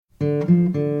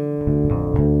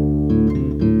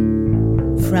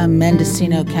From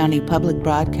Mendocino County Public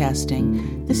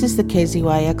Broadcasting, this is the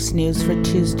KZYX News for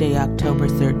Tuesday, October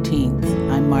 13th.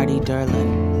 I'm Marty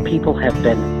Derlin. People have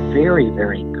been very,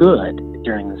 very good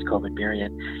during this COVID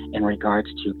period in regards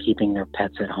to keeping their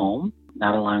pets at home,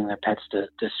 not allowing their pets to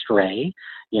stray,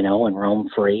 and roam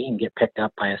free and get picked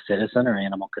up by a citizen or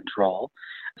animal control.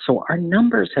 So our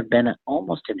numbers have been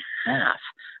almost in half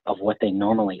of what they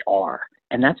normally are.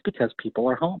 And that's because people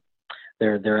are home.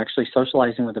 They're actually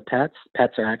socializing with the pets.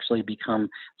 Pets are actually become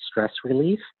stress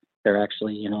relief. They're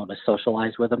actually, to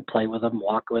socialize with them, play with them,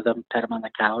 walk with them, pet them on the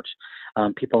couch.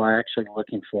 People are actually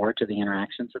looking forward to the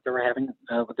interactions that they're having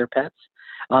with their pets.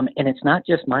 And it's not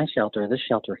just my shelter, this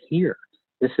shelter here.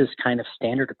 This is kind of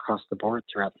standard across the board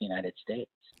throughout the United States.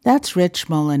 That's Rich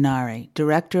Molinari,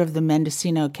 director of the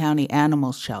Mendocino County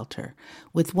Animal Shelter,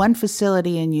 with one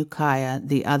facility in Ukiah,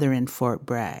 the other in Fort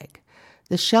Bragg.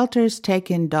 The shelters take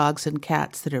in dogs and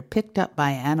cats that are picked up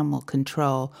by animal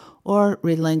control or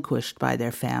relinquished by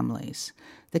their families.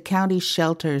 The county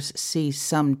shelters see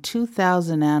some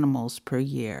 2,000 animals per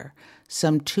year.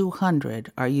 Some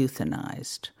 200 are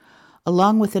euthanized.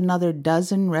 Along with another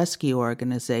dozen rescue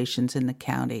organizations in the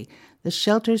county, the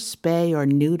shelters spay or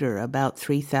neuter about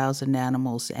 3,000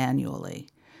 animals annually.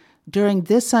 During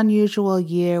this unusual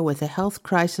year with a health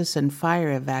crisis and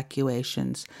fire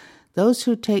evacuations, those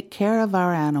who take care of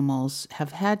our animals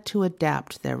have had to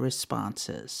adapt their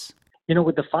responses.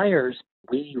 With the fires,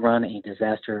 we run a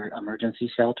disaster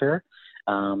emergency shelter.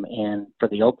 And for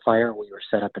the Oak Fire, we were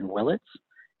set up in Willits.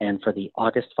 And for the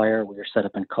August Fire, we were set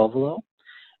up in Covelo.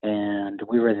 And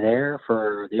we were there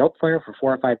for the Oak Fire for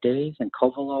 4 or 5 days, and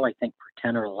Covelo, I think, for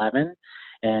 10 or 11.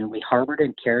 And we harbored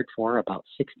and cared for about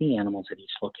 60 animals at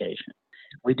each location.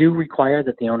 We do require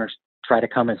that the owners try to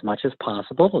come as much as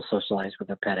possible to socialize with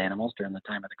their pet animals during the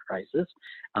time of the crisis.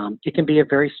 It can be a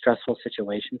very stressful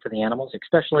situation for the animals,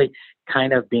 especially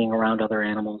kind of being around other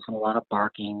animals and a lot of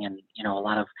barking and, a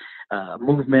lot of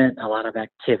movement, a lot of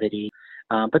activity.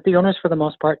 But the owners, for the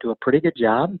most part, do a pretty good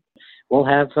job. We'll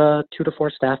have 2 to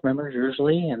 4 staff members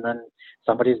usually, and then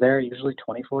somebody's there usually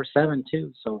 24/7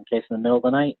 too. So in case in the middle of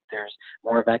the night there's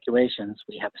more evacuations,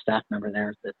 we have a staff member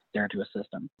there that's there to assist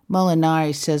them.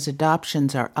 Molinari says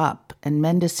adoptions are up, and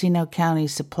Mendocino County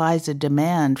supplies a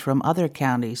demand from other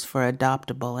counties for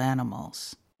adoptable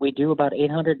animals. We do about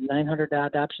 800, 900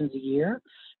 adoptions a year.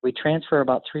 We transfer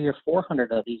about 300 or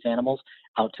 400 of these animals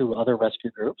out to other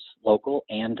rescue groups, local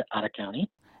and out of county.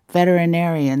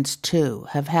 Veterinarians, too,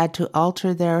 have had to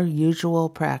alter their usual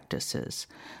practices.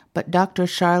 But Dr.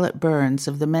 Charlotte Burns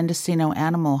of the Mendocino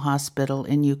Animal Hospital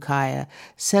in Ukiah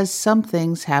says some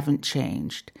things haven't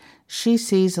changed. She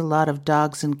sees a lot of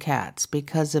dogs and cats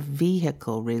because of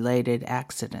vehicle-related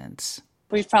accidents.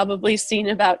 We've probably seen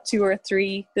about 2 or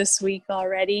 3 this week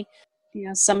already.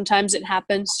 Sometimes it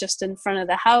happens just in front of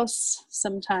the house,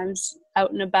 sometimes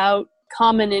out and about.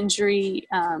 Common injury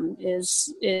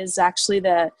is actually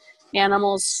the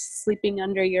animals sleeping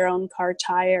under your own car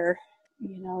tire.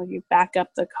 You back up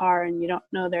the car and you don't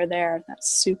know they're there.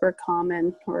 That's super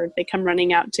common. Or they come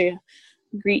running out to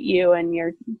greet you and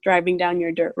you're driving down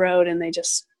your dirt road and they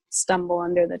just stumble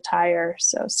under the tire.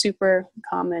 So super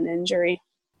common injury.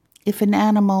 If an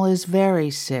animal is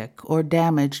very sick or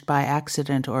damaged by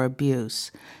accident or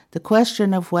abuse, the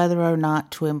question of whether or not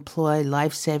to employ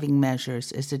life-saving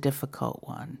measures is a difficult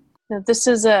one. Now, this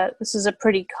is a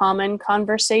pretty common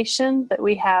conversation that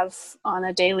we have on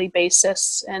a daily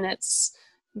basis, and it's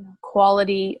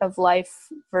quality of life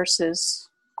versus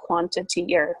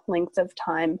quantity or length of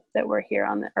time that we're here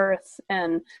on the earth.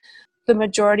 And the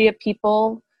majority of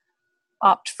people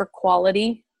opt for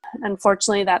quality.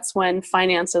 Unfortunately, that's when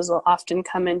finances will often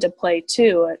come into play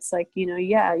too. It's like,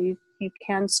 you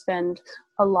can spend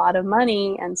a lot of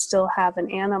money and still have an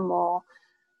animal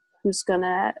who's going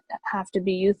to have to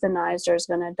be euthanized or is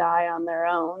going to die on their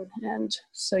own. And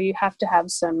so you have to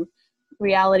have some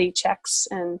reality checks.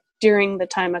 And during the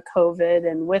time of COVID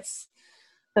and with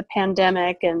the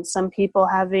pandemic and some people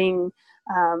having,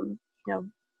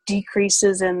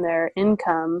 decreases in their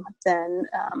income, then,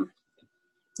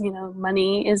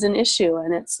 money is an issue,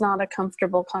 and it's not a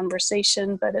comfortable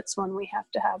conversation, but it's one we have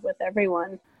to have with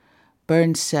everyone.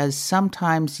 Burns says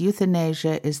sometimes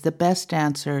euthanasia is the best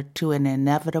answer to an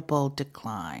inevitable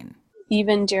decline.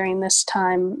 Even during this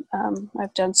time,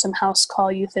 I've done some house call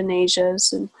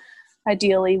euthanasias, and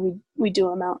ideally we do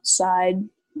them outside,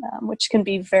 which can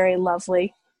be very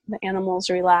lovely. The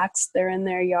animals relax, they're in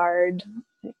their yard.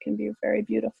 It can be very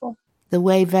beautiful. The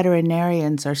way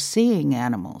veterinarians are seeing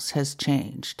animals has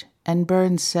changed, and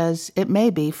Burns says it may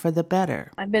be for the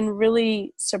better. I've been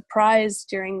really surprised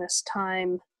during this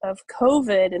time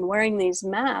COVID and wearing these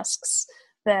masks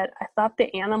that I thought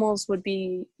the animals would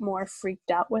be more freaked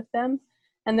out with them,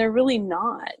 and they're really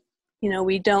not.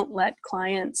 We don't let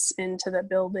clients into the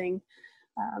building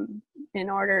in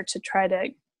order to try to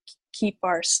keep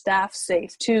our staff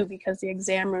safe too, because the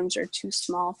exam rooms are too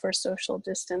small for social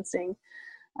distancing.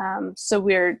 So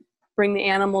we're bring the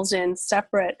animals in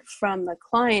separate from the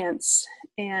clients,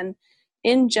 and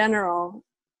in general,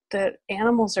 the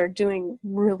animals are doing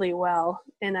really well.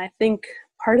 And I think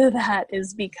part of that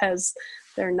is because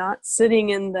they're not sitting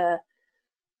in the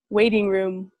waiting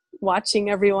room watching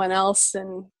everyone else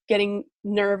and getting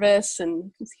nervous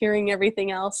and hearing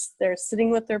everything else. They're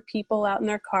sitting with their people out in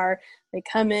their car. They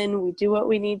come in, we do what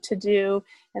we need to do,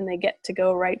 and they get to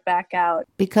go right back out.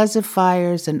 Because of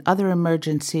fires and other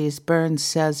emergencies, Burns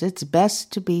says it's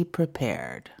best to be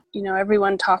prepared.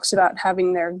 Everyone talks about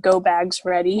having their go bags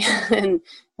ready, and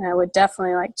I would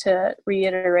definitely like to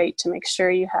reiterate to make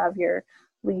sure you have your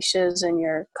leashes and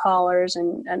your collars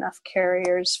and enough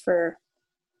carriers for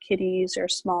kitties or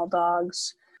small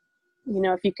dogs.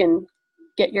 If you can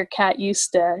get your cat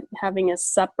used to having a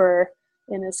supper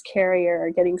in his carrier or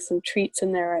getting some treats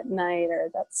in there at night, or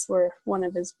that's where one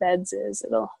of his beds is,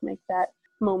 it'll make that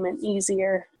moment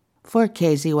easier. For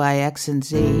KZYX and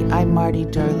Z, I'm Marty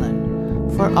Derlin.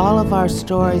 For all of our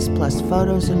stories plus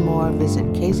photos and more, visit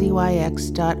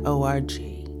kzyx.org.